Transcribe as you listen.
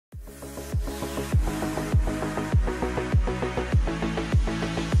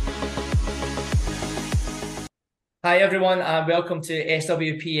Hi everyone and welcome to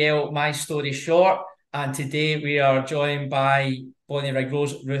SWPL My Story Short, and today we are joined by Bonnyrigg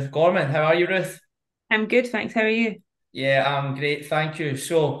Rose, Ruth Gorman. How are you, Ruth? I'm good, thanks. How are you? Yeah, I'm great, thank you.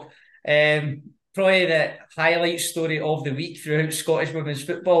 Um, probably the highlight story of the week throughout Scottish women's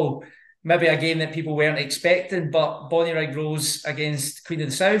football, maybe a game that people weren't expecting, but Bonnyrigg Rose against Queen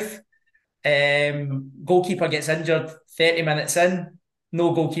of the South. Goalkeeper gets injured 30 minutes in,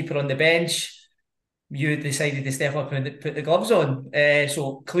 no goalkeeper on the bench. You decided to step up and put the gloves on.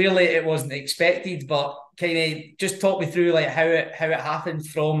 So clearly it wasn't expected, but kind of just talk me through like how it happened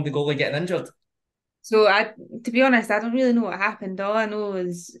from the goalie getting injured. To be honest, I don't really know what happened. All I know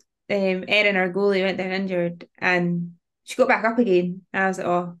is Erin, our goalie, went down injured, and she got back up again. And I was like,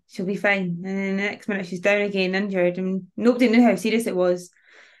 oh, she'll be fine. And then the next minute she's down again, injured, and nobody knew how serious it was.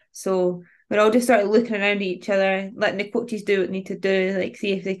 So we all just started looking around at each other, letting the coaches do what they need to do, like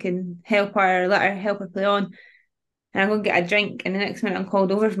see if they can help her, let her help her play on. And I'm going to get a drink, and the next minute I'm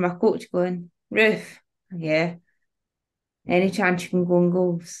called over from my coach, going, Ruth, yeah, any chance you can go on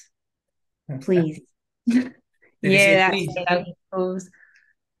goals, please. Did they say Yeah, that's please? fine. I'll propose.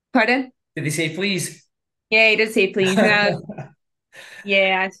 Pardon? Did they say please? Yeah, he did say please. And I was,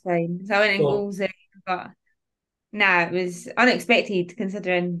 yeah, that's fine. So I went in So goals there, but nah, it was unexpected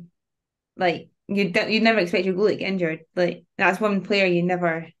considering like you'd never expect your goalie to get injured. Like that's one player you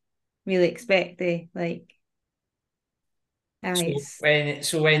never really expect. Like, so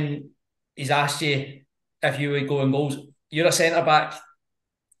it's when he's asked you if you would go in goals, you're a centre back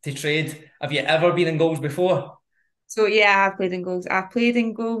to trade. Have you ever been in goals before? so yeah, I've played in goals. I've played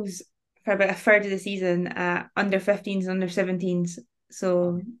in goals for about a third of the season at under 15s, under 17s.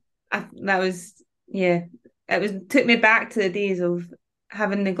 So that was yeah, it was took me back to the days of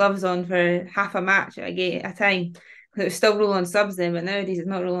having the gloves on for half a match at a time. 'Cause it was still roll on subs then, but nowadays it's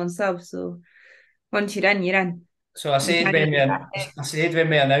not roll on subs. So once you're in, you're in. So I You said can't when really we get back out. I said when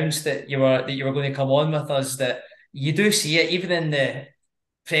we announced that you were going to come on with us that you do see it even in the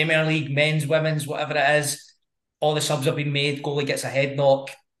Premier League, men's, women's, whatever it is. All the subs have been made. Goalie gets a head knock.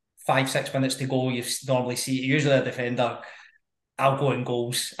 5, 6 minutes to go. You normally see it. Usually a defender. I'll go in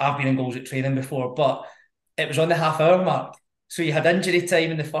goals. I've been in goals at training before, but it was on the half-hour mark. So you had injury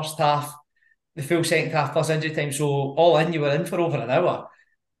time in the first half, the full second half plus injury time. So all in, you were in for over an hour.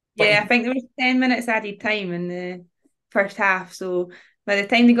 But Yeah, I think there was 10 minutes added time in the first half. So by the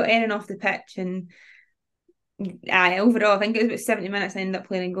time they got Erin off the pitch and overall, I think it was about 70 minutes I ended up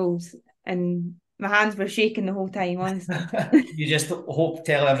playing in goals. And my hands were shaking the whole time, honestly. you just hope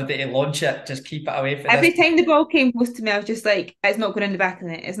tell everybody to launch it. Just keep it away from this. Every time the ball came close to me, I was just like, it's not going in the back of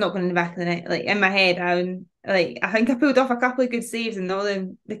the net. It's not going in the back of the net. Like in my head, I think I pulled off a couple of good saves, and all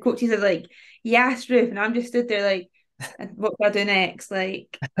the coaches are like, yes, Ruth. And I'm just stood there like, what do I do next?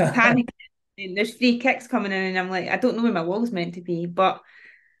 Like panicking. And there's free kicks coming in, and I'm like, I don't know where my wall's meant to be. But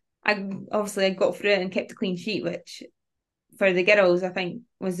I got through it and kept a clean sheet, which for the girls, I think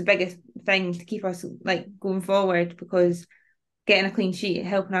was the biggest thing to keep us like going forward because getting a clean sheet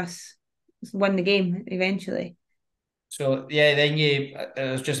helping us win the game eventually. So yeah, then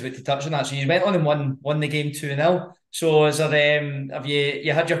I was just about to touch on that. So you went on and won the game 2-0. So is there have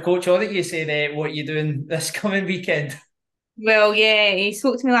you had your coach on it? You said what are you doing this coming weekend? Well, yeah, he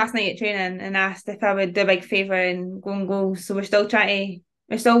spoke to me last night at training and asked if I would do a big favour and go and goals. So we're still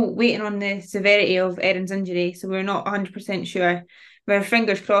waiting on the severity of Erin's injury. So we're not 100% sure. We're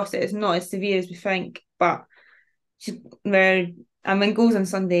fingers crossed that it's not as severe as we think, but she's, we're, I'm in goals on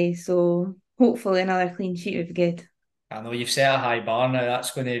Sunday. So hopefully another clean sheet would be good. I know you've set a high bar now.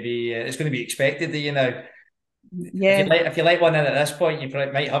 That's going to be it's going to be expected of you now. Yeah. If you like one in at this point, you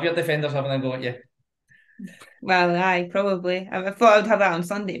probably might have your defenders having a go at you. Well, aye, probably. I thought I would have that on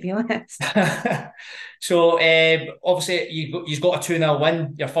Sunday, to be honest. So obviously you've got a 2-0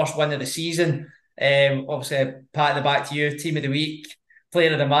 win, your first win of the season. Obviously pat the back to you, team of the week,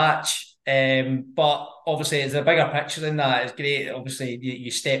 player of the match. But obviously it's a bigger picture than that. It's great. Obviously you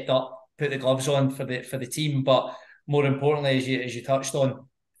stepped up, put the gloves on for the team, but more importantly, as you touched on,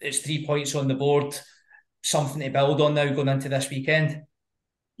 it's 3 points on the board, something to build on now going into this weekend.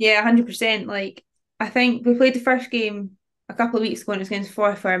 Yeah, 100%. Like, I think we played the first game a couple of weeks ago and it was against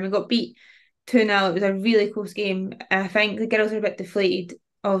Forfar and we got beat 2-0. It was a really close game. And I think the girls are a bit deflated,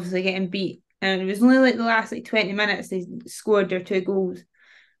 obviously getting beat. And it was only like the last like 20 minutes they scored their two goals.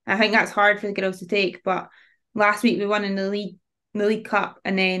 I think that's hard for the girls to take. But last week we won in the League Cup,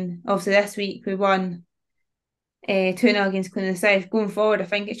 and then obviously this week we won 2-0 against Queen of the South. Going forward, I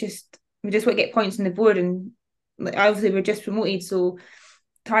think it's just we just want to get points on the board, and like, obviously we're just promoted, so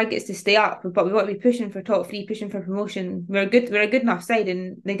targets to stay up, but we want to be pushing for top three, pushing for promotion. We're a good enough side,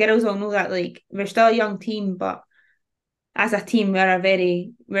 and the girls all know that. Like we're still a young team, but as a team,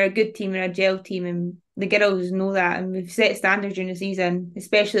 we're a good team, we're a gel team, and the girls know that, and we've set standards during the season,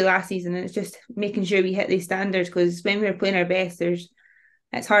 especially last season, and it's just making sure we hit these standards because when we're playing our best,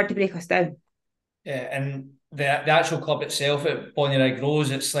 it's hard to break us down. Yeah, and the actual club itself at Bonnyrigg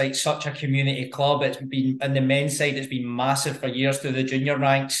Rose, it's like such a community club. It's been in the men's side, it's been massive for years through the junior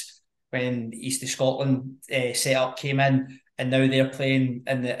ranks when East of Scotland setup came in, and now they're playing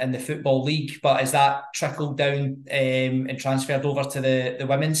in the football league. But has that trickled down and transferred over to the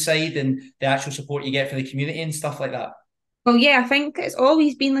women's side and the actual support you get for the community and stuff like that? Well, yeah, I think it's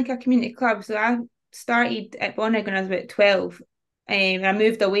always been like a community club. So I started at Bonnyrigg when I was about 12, and I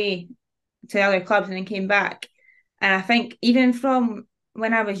moved away to other clubs and then came back. And I think even from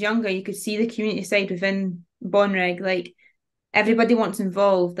when I was younger, you could see the community side within Bonnyrigg. Like everybody wants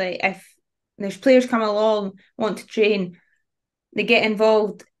involved. Like if there's players come along, want to train, they get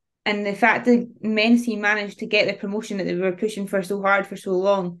involved. And the fact that the men's team managed to get the promotion that they were pushing for so hard for so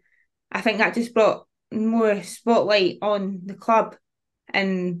long, I think that just brought more spotlight on the club.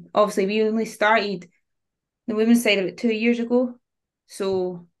 And obviously, we only started the women's side about 2 years ago.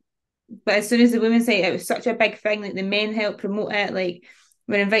 So, but as soon as the women's side, it was such a big thing. Like the men helped promote it. Like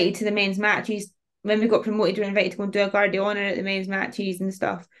we're invited to the men's matches. When we got promoted, we were invited to go and do a guard of honour at the men's matches and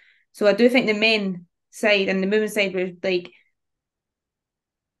stuff. So I do think the men side and the women's side were like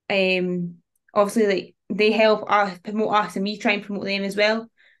um obviously like they help us promote us and we try and promote them as well.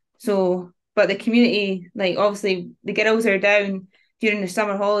 So but the community, like obviously the girls are down during the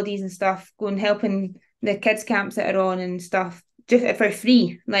summer holidays and stuff, going helping the kids camps that are on and stuff just for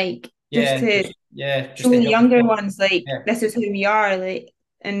free, like just Yeah, to just show to the help the younger club. ones like Yeah. this is who we are, like,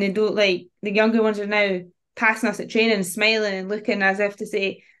 and they don't like the younger ones are now passing us at training, smiling and looking as if to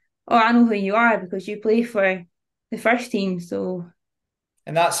say, "Oh, I know who you are because you play for the first team." So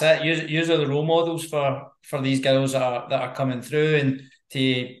And that's it. You are the role models for these girls that are coming through, and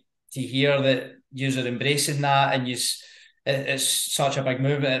to hear that you are embracing that, and it's such a big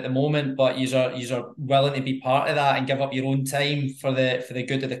movement at the moment. But you are willing to be part of that and give up your own time for the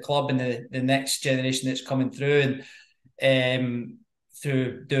good of the club and the next generation that's coming through. And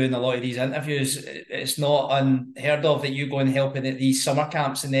through doing a lot of these interviews, it's not unheard of that you go and helping at these summer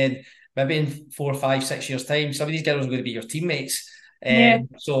camps, and then maybe in 4, 5, 6 years' time, some of these girls are going to be your teammates. yeah,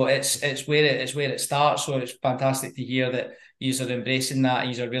 So it's where it starts. So it's fantastic to hear that you are embracing that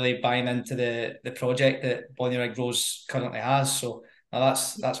and you are really buying into the project that Bonnyrigg Rose currently has. So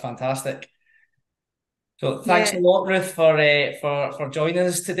that's fantastic. So thanks a yeah. lot, Ruth, for joining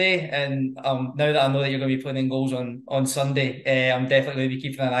us today. And now that I know that you're going to be playing in goals on Sunday, I'm definitely going to be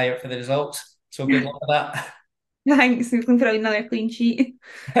keeping an eye out for the results. So good luck with that. Thanks. We can put out another clean sheet.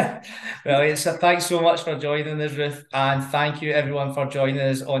 Brilliant. So thanks so much for joining us, Ruth, and thank you everyone for joining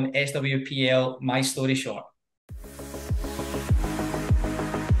us on SWPL My Story Short.